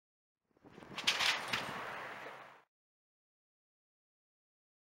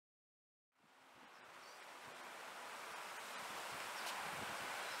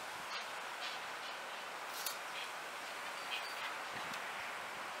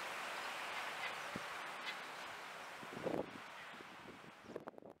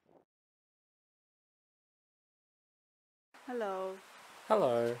Hello.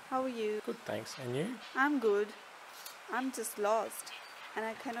 Hello. How are you? Good, thanks. And you? I'm good. I'm just lost and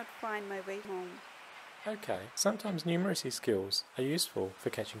I cannot find my way home. Okay. Sometimes numeracy skills are useful for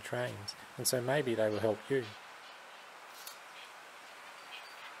catching trains, and so maybe they will help you.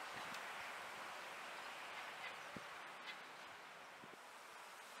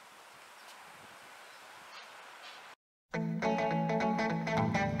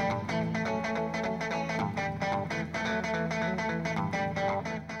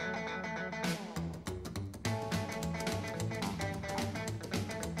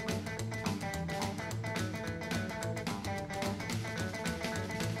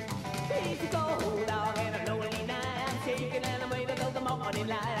 Easy go, dog, and a lonely night. I'm shaking and I'm waiting till the morning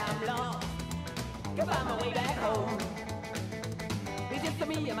light. I'm lost, can find my way back home. It's just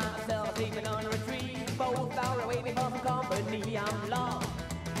me and myself sleeping under a tree. Both are waiting for some company. I'm lost,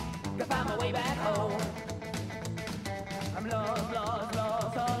 can find my way back home. I'm lost, lost,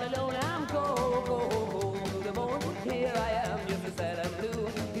 lost, all alone. I'm cold to the bone. Here I am, just as sad and blue.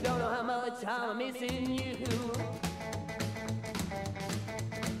 You don't know how much I'm missing you.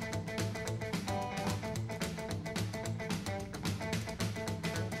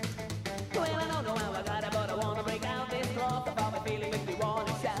 Well, I don't know how I got it, but I wanna break out this cloth. I probably feeling makes me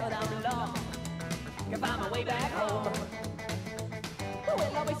wanna shout. I'm lost, can find my way back home.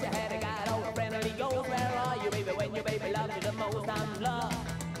 Well, I wish I had a guide or a friendly ghost. Where are you, baby, when your baby loves you the most? I'm lost,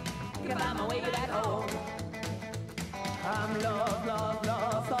 can find my way back home. I'm lost, lost,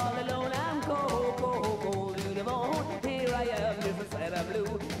 lost, all alone. I'm cold to the bone. Here I am, just a sad and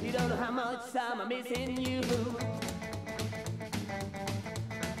blue. You don't know how much I'm missing you.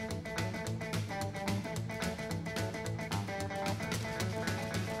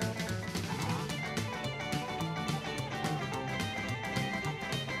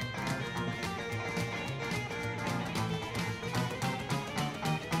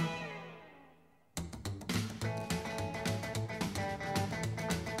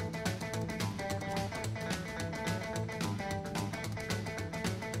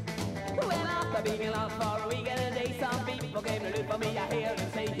 Well, after being lost for a week and a day, some people came to look for me. I hear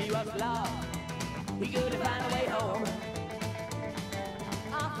them say he was lost, he couldn't find a way home.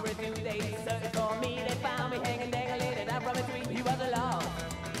 After a few days, searched